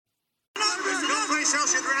someplace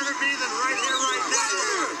else you'd rather be than right here, right now.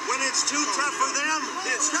 When it's too tough for them,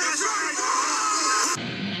 it's just right.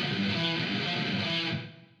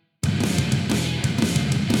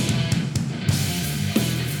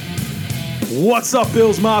 What's up,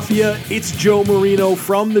 Bills Mafia? It's Joe Marino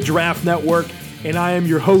from the Draft Network, and I am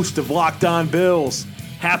your host of Locked On Bills.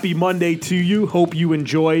 Happy Monday to you. Hope you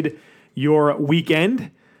enjoyed your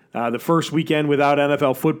weekend, the first weekend without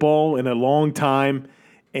NFL football in a long time.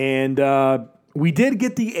 And we did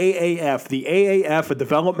get the AAF. The AAF, a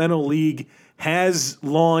developmental league, has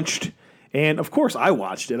launched, and of course I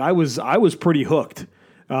watched it. I was pretty hooked.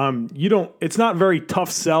 It's not very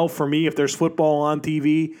tough sell for me if there's football on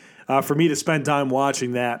TV for me to spend time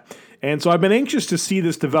watching that. And so I've been anxious to see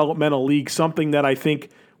this developmental league, something that I think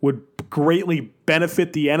would greatly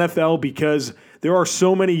benefit the NFL because there are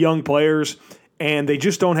so many young players and they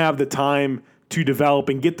just don't have the time to develop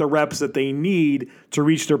and get the reps that they need to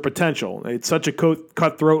reach their potential. It's such a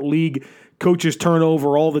cutthroat league. Coaches turn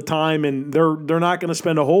over all the time, and they're not going to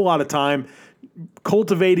spend a whole lot of time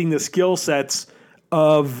cultivating the skill sets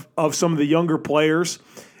of some of the younger players.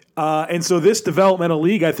 And so this developmental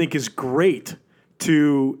league, I think, is great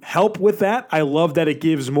to help with that. I love that it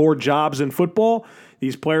gives more jobs in football.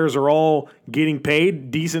 These players are all getting paid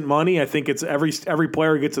decent money. I think it's every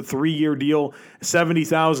player gets a 3-year deal,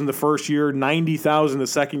 $70,000 the first year, $90,000 the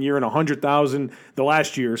second year, and $100,000 the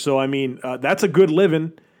last year. So I mean, that's a good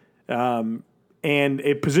living, and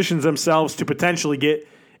it positions themselves to potentially get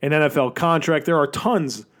an NFL contract. There are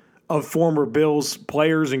tons of former Bills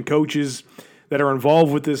players and coaches that are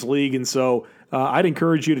involved with this league, and so I'd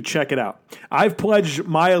encourage you to check it out. I've pledged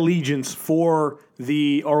my allegiance for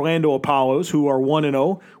the Orlando Apollos, who are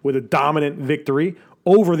 1-0 with a dominant victory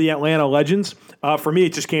over the Atlanta Legends. For me,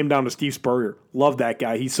 it just came down to Steve Spurrier. Love that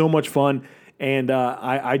guy. He's so much fun, and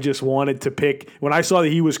I just wanted to pick. When I saw that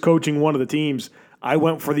he was coaching one of the teams, I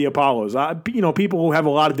went for the Apollos. People have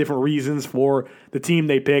a lot of different reasons for the team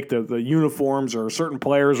they picked, the uniforms or certain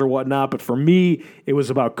players or whatnot, but for me, it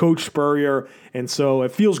was about Coach Spurrier, and so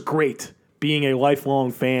it feels great being a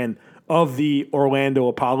lifelong fan of the Orlando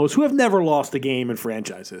Apollos, who have never lost a game in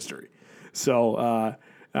franchise history. So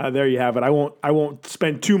there you have it. I won't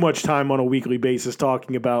spend too much time on a weekly basis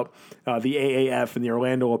talking about the AAF and the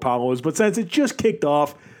Orlando Apollos, but since it just kicked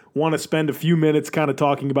off, want to spend a few minutes kind of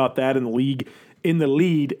talking about that in the league, in the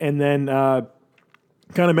lead, and then kind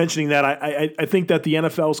of mentioning that I think that the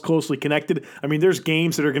NFL is closely connected. I mean, there's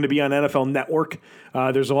games that are going to be on NFL Network.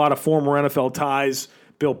 There's a lot of former NFL ties.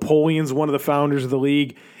 Bill Polian's one of the founders of the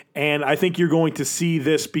league, and I think you're going to see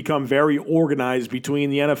this become very organized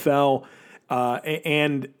between the NFL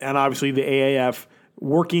and obviously the AAF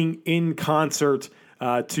working in concert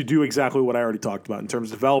to do exactly what I already talked about in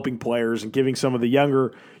terms of developing players and giving some of the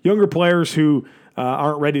younger players who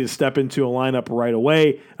aren't ready to step into a lineup right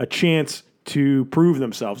away a chance to prove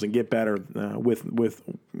themselves and get better with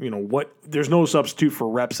what there's no substitute for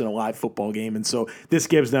reps in a live football game, and so this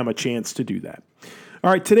gives them a chance to do that. All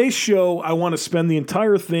right, today's show, I want to spend the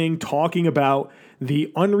entire thing talking about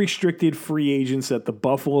the unrestricted free agents that the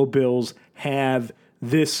Buffalo Bills have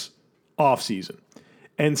this offseason.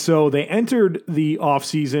 And so they entered the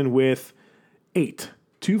offseason with 8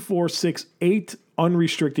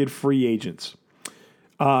 unrestricted free agents.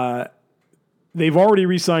 They've already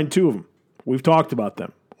re-signed 2 of them. We've talked about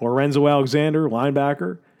them. Lorenzo Alexander,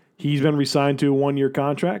 linebacker, he's been re-signed to a 1-year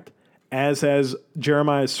contract, as has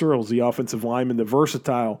Jeremiah Searles, the offensive lineman, the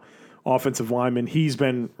versatile offensive lineman. He's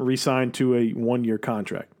been re-signed to a 1-year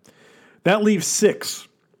contract. That leaves 6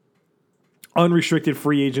 unrestricted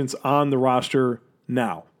free agents on the roster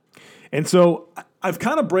now. And so I've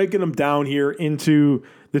kind of broken them down here into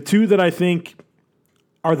the 2 that I think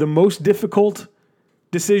are the most difficult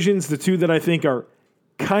decisions, the 2 that I think are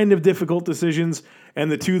kind of difficult decisions,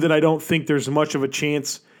 and the 2 that I don't think there's much of a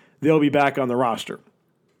chance they'll be back on the roster.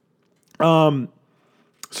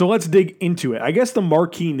 So let's dig into it. I guess the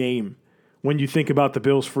marquee name when you think about the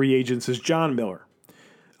Bills free agents is John Miller.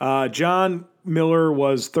 John Miller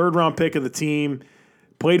was 3rd-round pick of the team,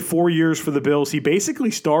 played 4 years for the Bills. He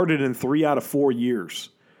basically started in 3 out of 4 years.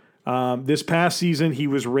 This past season, he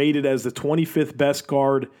was rated as the 25th best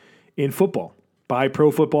guard in football by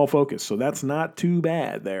Pro Football Focus, so that's not too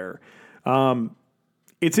bad there.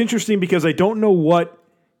 It's interesting because I don't know what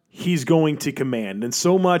he's going to command, and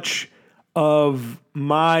so much of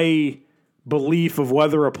my belief of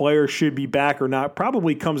whether a player should be back or not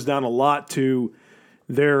probably comes down a lot to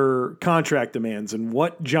their contract demands and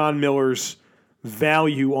what John Miller's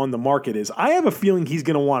value on the market is. I have a feeling he's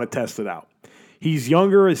going to want to test it out. He's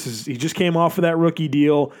younger. He just came off of that rookie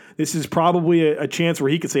deal. This is probably a chance where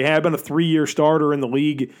he could say, hey, I've been a 3-year starter in the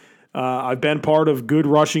league. I've been part of good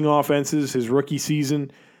rushing offenses his rookie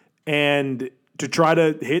season, and to try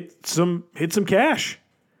to hit some cash.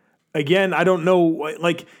 Again, I don't know.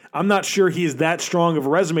 Like, I'm not sure he is that strong of a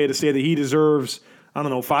resume to say that he deserves, I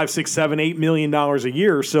don't know, $5, $6, $7, $8 million a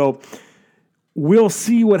year. So we'll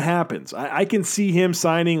see what happens. I can see him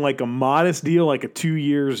signing like a modest deal, like a 2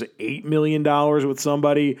 years, $8 million with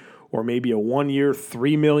somebody, or maybe a 1 year,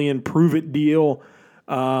 $3 million prove it deal.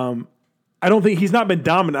 I don't think he's not been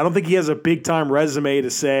dominant. I don't think he has a big time resume to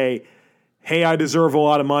say, hey, I deserve a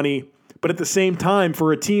lot of money. But at the same time,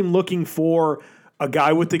 for a team looking for a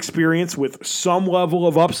guy with experience with some level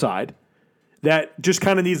of upside that just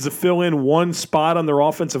kind of needs to fill in one spot on their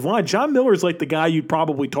offensive line, John Miller is like the guy you'd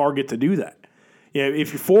probably target to do that. You know,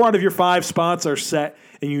 if 4 out of your 5 spots are set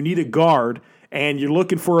and you need a guard and you're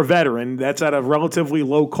looking for a veteran that's at a relatively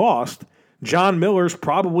low cost, John Miller's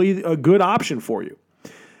probably a good option for you.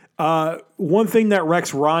 One thing that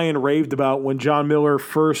Rex Ryan raved about when John Miller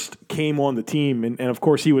first came on the team, and of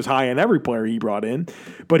course he was high on every player he brought in,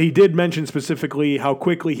 but he did mention specifically how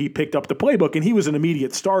quickly he picked up the playbook, and he was an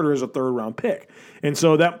immediate starter as a third-round pick. And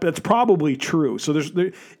so that's probably true. So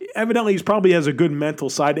evidently he probably has a good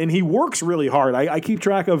mental side, and he works really hard. I keep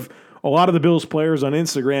track of a lot of the Bills players on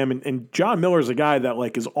Instagram, and John Miller is a guy that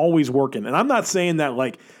like is always working. And I'm not saying that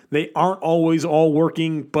like they aren't always all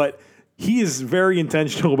working, but he is very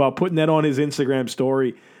intentional about putting that on his Instagram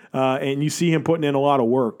story, and you see him putting in a lot of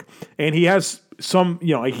work. And he has some,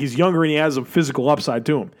 like he's younger and he has a physical upside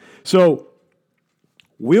to him. So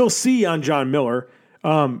we'll see on John Miller.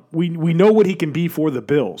 We know what he can be for the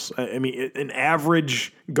Bills. I mean, an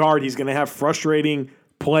average guard, he's going to have frustrating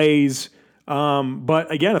plays.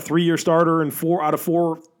 But again, a 3-year starter and 4 out of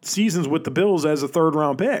 4 seasons with the Bills as a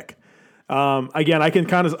third-round pick. Again, I can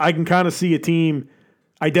kind of see a team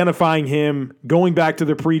identifying him, going back to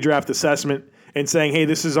their pre-draft assessment and saying, hey,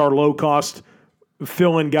 this is our low-cost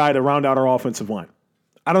fill-in guy to round out our offensive line.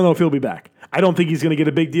 I don't know if he'll be back. I don't think he's going to get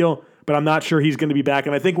a big deal, but I'm not sure he's going to be back.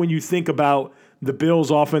 And I think when you think about the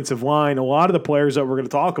Bills' offensive line, a lot of the players that we're going to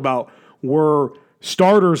talk about were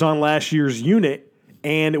starters on last year's unit,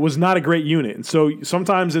 and it was not a great unit. And so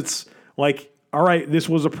sometimes it's like, all right, this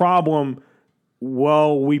was a problem.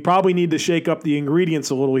 Well, we probably need to shake up the ingredients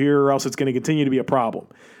a little here or else it's going to continue to be a problem.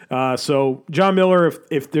 So John Miller,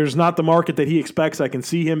 if there's not the market that he expects, I can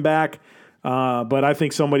see him back. But I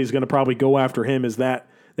think somebody's going to probably go after him as that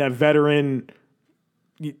veteran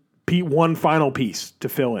one final piece to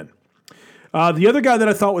fill in. The other guy that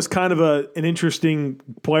I thought was kind of an interesting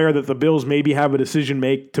player that the Bills maybe have a decision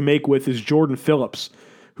to make with is Jordan Phillips,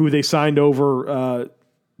 who they signed over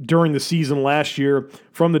during the season last year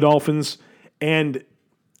from the Dolphins. And,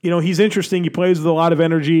 he's interesting. He plays with a lot of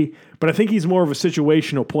energy, but I think he's more of a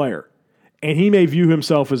situational player. And he may view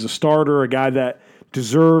himself as a starter, a guy that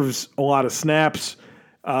deserves a lot of snaps.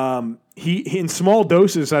 He in small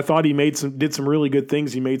doses, I thought he did some really good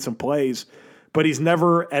things. He made some plays, but he's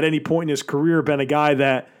never at any point in his career been a guy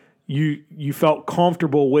that you felt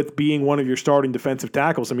comfortable with being one of your starting defensive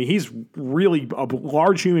tackles. I mean, he's really a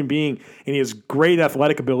large human being, and he has great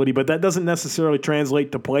athletic ability, but that doesn't necessarily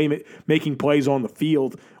translate to making plays on the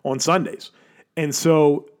field on Sundays. And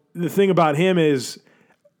so the thing about him is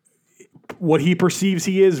what he perceives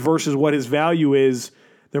he is versus what his value is.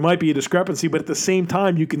 There might be a discrepancy, but at the same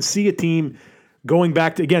time, you can see a team going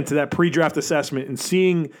back to that pre-draft assessment and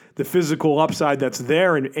seeing the physical upside that's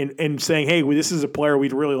there and saying, hey, this is a player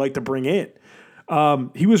we'd really like to bring in.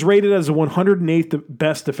 He was rated as the 108th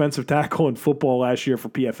best defensive tackle in football last year for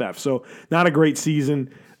PFF. So not a great season.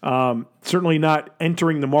 Certainly not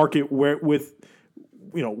entering the market with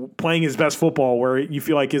playing his best football where you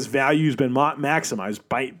feel like his value's been maximized.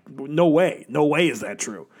 No way is that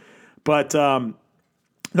true. But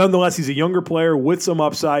nonetheless, he's a younger player with some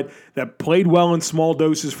upside that played well in small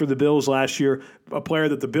doses for the Bills last year, a player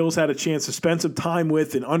that the Bills had a chance to spend some time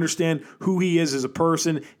with and understand who he is as a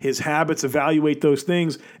person, his habits, evaluate those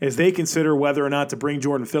things as they consider whether or not to bring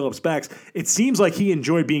Jordan Phillips back. It seems like he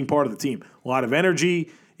enjoyed being part of the team. A lot of energy.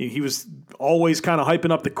 He was always kind of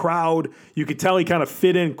hyping up the crowd. You could tell he kind of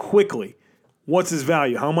fit in quickly. What's his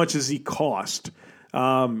value? How much does he cost?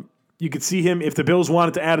 You could see him if the Bills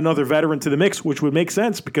wanted to add another veteran to the mix, which would make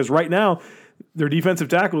sense because right now their defensive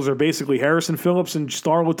tackles are basically Harrison Phillips and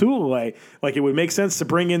Star Lotulelei. Like it would make sense to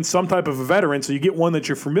bring in some type of a veteran so you get one that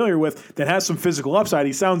you're familiar with that has some physical upside.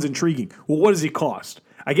 He sounds intriguing. Well, what does he cost?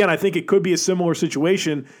 Again, I think it could be a similar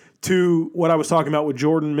situation to what I was talking about with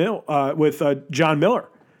John Miller.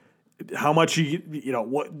 How much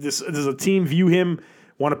does a team view him,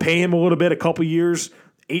 want to pay him a little bit, a couple years,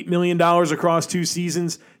 $8 million across 2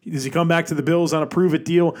 seasons? Does he come back to the Bills on a prove-it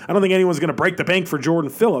deal? I don't think anyone's going to break the bank for Jordan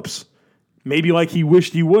Phillips. Maybe like he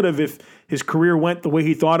wished he would have if his career went the way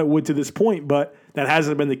he thought it would to this point, but that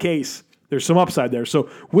hasn't been the case. There's some upside there. So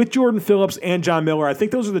with Jordan Phillips and John Miller, I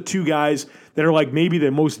think those are the two guys that are like maybe the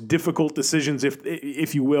most difficult decisions,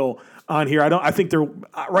 if you will, on here. I think they're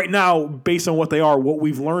right now, based on what they are, what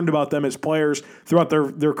we've learned about them as players throughout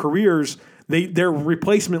their careers, they're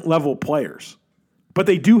replacement level players. But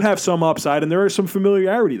they do have some upside, and there is some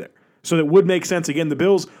familiarity there. So that would make sense. Again, the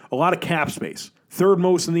Bills, a lot of cap space, third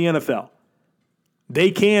most in the NFL. They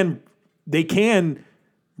can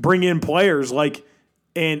bring in players like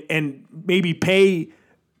and maybe pay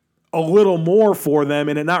a little more for them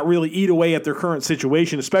and not really eat away at their current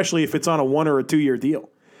situation, especially if it's on a 1 or a 2 year deal.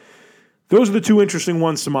 Those are the two interesting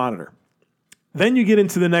ones to monitor. Then you get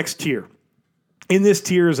into the next tier. In this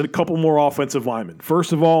tier is a couple more offensive linemen.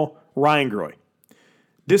 First of all, Ryan Groy.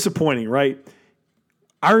 Disappointing, right?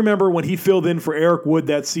 I remember when he filled in for Eric Wood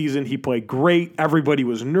that season, he played great. Everybody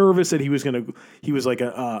was nervous that he was like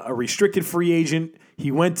a restricted free agent.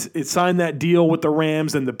 He signed that deal with the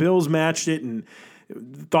Rams, and the Bills matched it and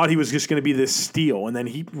thought he was just going to be this steal. And then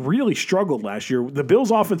he really struggled last year. The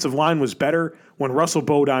Bills' offensive line was better when Russell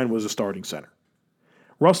Bodine was a starting center.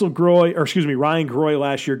 Ryan Groy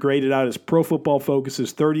last year graded out as Pro Football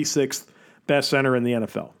Focus's 36th best center in the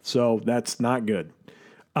NFL. So that's not good.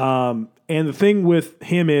 And the thing with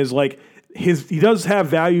him is like he does have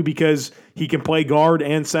value because he can play guard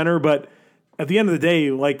and center, but at the end of the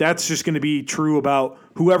day, like that's just going to be true about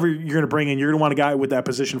whoever you're going to bring in. You're going to want a guy with that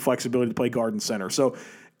position flexibility to play guard and center. So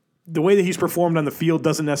the way that he's performed on the field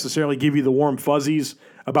doesn't necessarily give you the warm fuzzies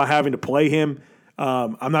about having to play him.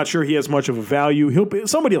 I'm not sure he has much of a value.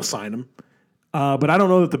 Somebody will sign him, but I don't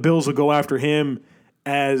know that the Bills will go after him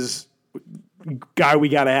as guy we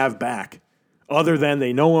got to have back. Other than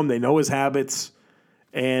they know him, they know his habits,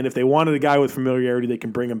 and if they wanted a guy with familiarity, they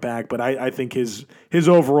can bring him back. But I think his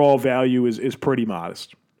overall value is pretty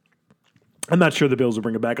modest. I'm not sure the Bills will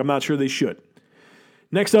bring him back. I'm not sure they should.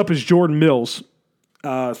 Next up is Jordan Mills.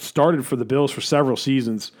 Started for the Bills for several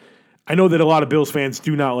seasons. I know that a lot of Bills fans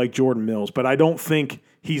do not like Jordan Mills, but I don't think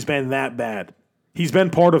he's been that bad. He's been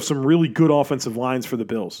part of some really good offensive lines for the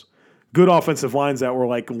Bills. Good offensive lines that were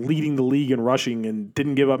like leading the league in rushing and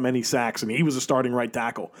didn't give up many sacks. I mean, he was a starting right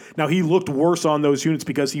tackle. Now, he looked worse on those units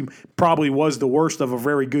because he probably was the worst of a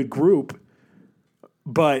very good group.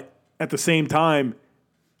 But at the same time,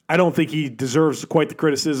 I don't think he deserves quite the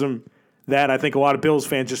criticism that I think a lot of Bills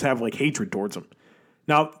fans just have like hatred towards him.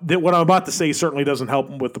 Now, what I'm about to say certainly doesn't help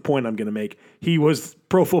with the point I'm going to make. He was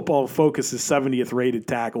Pro Football Focus's 70th rated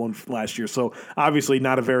tackle last year, so obviously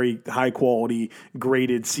not a very high-quality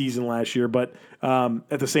graded season last year. But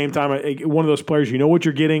at the same time, one of those players, you know what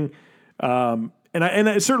you're getting, and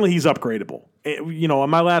certainly he's upgradable. On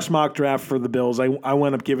my last mock draft for the Bills, I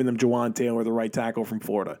went up giving them Jawan Taylor, the right tackle from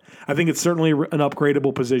Florida. I think it's certainly an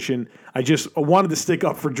upgradable position. I just wanted to stick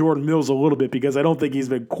up for Jordan Mills a little bit because I don't think he's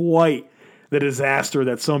been quite the disaster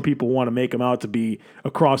that some people want to make him out to be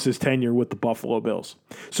across his tenure with the Buffalo Bills.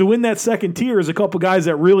 So in that second tier is a couple guys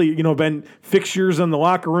that really, been fixtures in the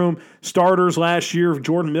locker room, starters last year.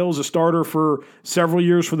 Jordan Mills, a starter for several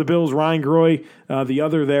years for the Bills. Ryan Groy, the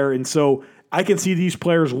other there. And so I can see these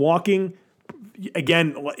players walking.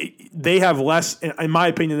 Again, they have less, in my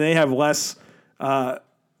opinion,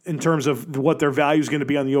 in terms of what their value is going to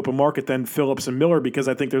be on the open market than Phillips and Miller because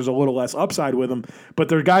I think there's a little less upside with them. But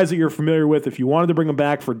they're guys that you're familiar with if you wanted to bring them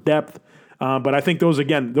back for depth. But I think those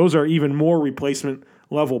are even more replacement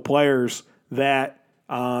level players that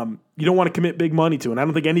you don't want to commit big money to, and I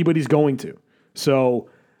don't think anybody's going to. So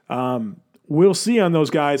we'll see on those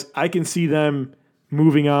guys. I can see them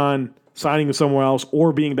moving on, signing with somewhere else,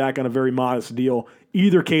 or being back on a very modest deal.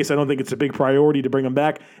 Either case, I don't think it's a big priority to bring them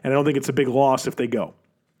back, and I don't think it's a big loss if they go.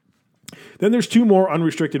 Then there's two more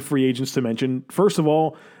unrestricted free agents to mention. First of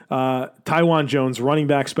all, Taiwan Jones, running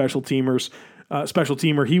back special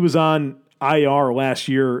teamer. He was on IR last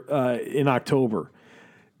year in October.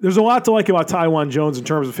 There's a lot to like about Taiwan Jones in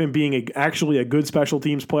terms of him being actually a good special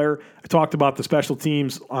teams player. I talked about the special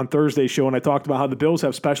teams on Thursday's show, and I talked about how the Bills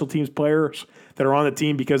have special teams players that are on the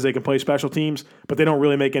team because they can play special teams, but they don't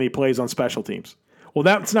really make any plays on special teams. Well,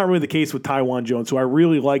 that's not really the case with Taiwan Jones, who I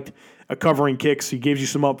really liked covering kicks. He gives you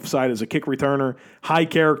some upside as a kick returner, high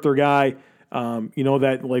character guy.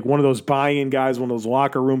 That like one of those buy-in guys, one of those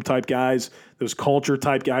locker room type guys, those culture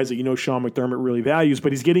type guys that Sean McDermott really values.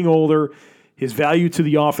 But he's getting older. His value to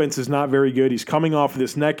the offense is not very good. He's coming off of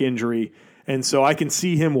this neck injury, and so I can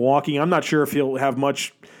see him walking. I'm not sure if he'll have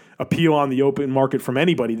much appeal on the open market from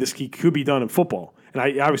anybody. He could be done in football.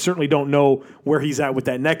 And I certainly don't know where he's at with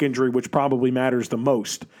that neck injury, which probably matters the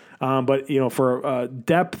most. But, for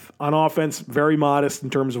depth on offense, very modest in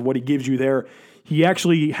terms of what he gives you there. He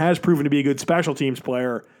actually has proven to be a good special teams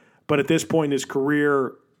player. But at this point in his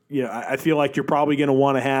career, I feel like you're probably going to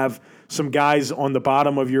want to have some guys on the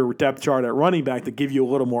bottom of your depth chart at running back that give you a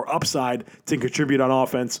little more upside to contribute on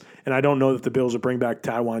offense. And I don't know that the Bills will bring back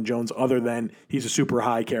Taiwan Jones other than he's a super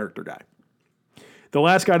high character guy. The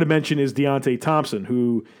last guy to mention is Deontay Thompson,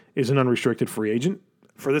 who is an unrestricted free agent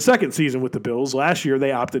for the second season with the Bills. Last year,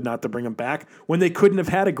 they opted not to bring him back when they couldn't have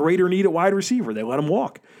had a greater need at wide receiver. They let him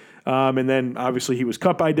walk. And then, obviously, he was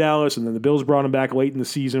cut by Dallas, and then the Bills brought him back late in the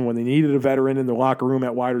season when they needed a veteran in the locker room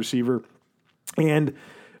at wide receiver. And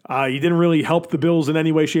he didn't really help the Bills in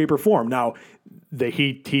any way, shape, or form. Now, the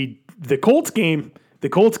Colts game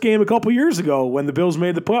a couple years ago when the Bills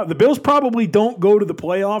made the playoffs, the Bills probably don't go to the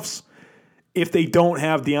playoffs if they don't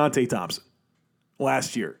have Deontay Thompson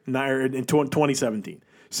last year, in 2017.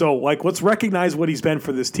 So, let's recognize what he's been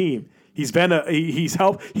for this team. He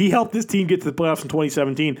helped this team get to the playoffs in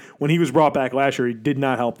 2017. When he was brought back last year, he did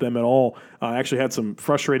not help them at all. Actually had some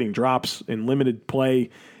frustrating drops in limited play.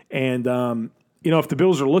 And, if the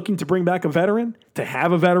Bills are looking to bring back a veteran, to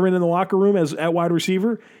have a veteran in the locker room at wide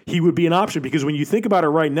receiver, he would be an option because when you think about it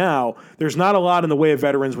right now, there's not a lot in the way of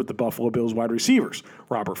veterans with the Buffalo Bills wide receivers.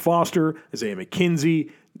 Robert Foster, Isaiah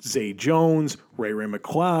McKenzie, Zay Jones, Ray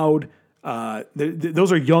McLeod.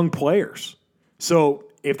 Those are young players. So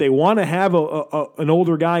if they want to have an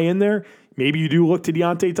older guy in there, maybe you do look to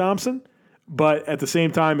Deontay Thompson. But at the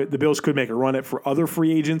same time, the Bills could make a run at for other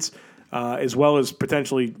free agents, as well as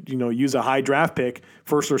potentially use a high draft pick,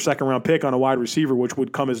 first or second round pick on a wide receiver, which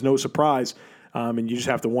would come as no surprise. And you just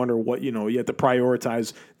have to wonder what you have to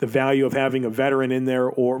prioritize the value of having a veteran in there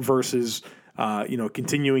or versus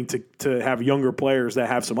continuing to have younger players that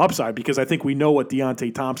have some upside, because I think we know what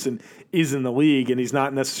Deontay Thompson is in the league, and he's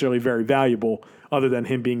not necessarily very valuable other than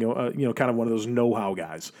him being kind of one of those know-how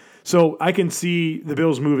guys. So I can see the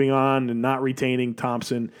Bills moving on and not retaining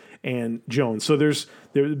Thompson and Jones. So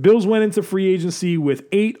the Bills went into free agency with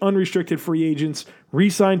 8 unrestricted free agents,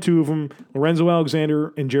 re-signed 2 of them, Lorenzo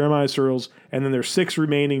Alexander and Jeremiah Searles, and then there's 6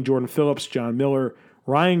 remaining: Jordan Phillips, John Miller,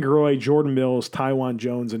 Ryan Groy, Jordan Mills, Taiwan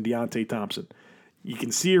Jones, and Deontay Thompson. You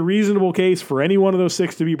can see a reasonable case for any one of those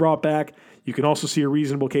 6 to be brought back. You can also see a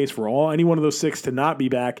reasonable case for any one of those 6 to not be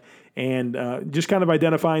back, and just kind of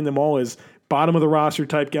identifying them all as bottom of the roster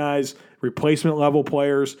type guys, replacement level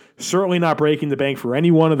players. Certainly not breaking the bank for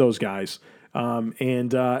any one of those guys. The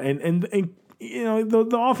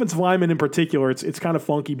offensive lineman in particular, it's kind of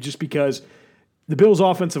funky just because the Bills'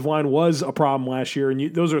 offensive line was a problem last year,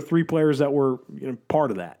 and those are 3 players that were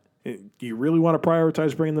part of that. Do you really want to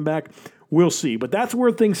prioritize bringing them back? We'll see. But that's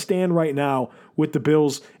where things stand right now with the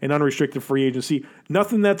Bills and unrestricted free agency.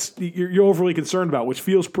 Nothing that's you're overly concerned about, which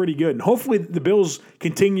feels pretty good. And hopefully the Bills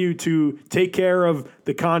continue to take care of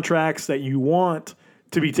the contracts that you want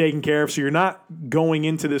to be taken care of, so you're not going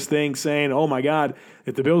into this thing saying, oh, my God,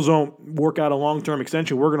 if the Bills don't work out a long-term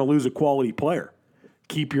extension, we're going to lose a quality player.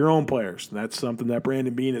 Keep your own players. That's something that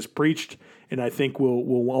Brandon Beane has preached, and I think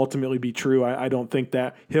will ultimately be true. I don't think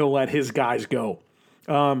that he'll let his guys go.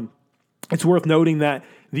 It's worth noting that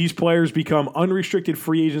these players become unrestricted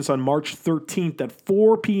free agents on March 13th at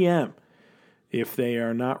 4 p.m. If they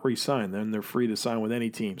are not re-signed, then they're free to sign with any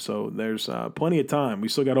team. So there's plenty of time. We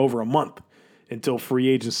still got over a month until free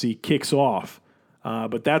agency kicks off.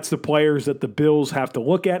 But that's the players that the Bills have to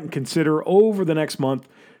look at and consider over the next month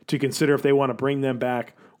to consider if they want to bring them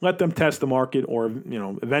back, let them test the market, or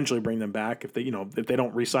eventually bring them back. If they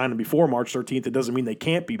don't re-sign them before March 13th, it doesn't mean they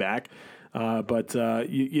can't be back. But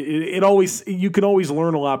you can always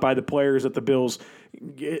learn a lot by the players that the Bills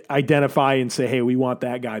identify and say, hey, we want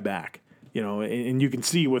that guy back. And you can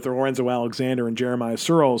see with Lorenzo Alexander and Jeremiah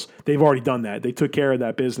Searles, they've already done that. They took care of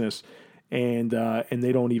that business, and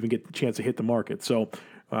they don't even get the chance to hit the market. So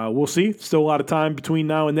we'll see. Still a lot of time between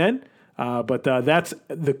now and then. But that's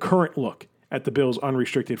the current look at the Bills'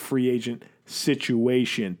 unrestricted free agent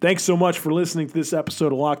situation. Thanks so much for listening to this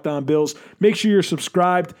episode of Locked On Bills. Make sure you're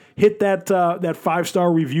subscribed. Hit that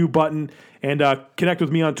 5-star review button, and connect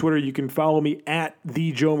with me on Twitter. You can follow me at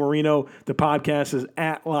the Joe Marino. The podcast is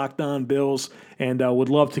at Locked On Bills, and would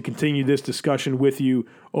love to continue this discussion with you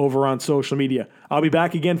over on social media. I'll be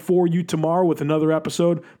back again for you tomorrow with another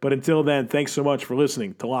episode, but until then, thanks so much for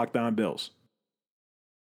listening to Locked On Bills.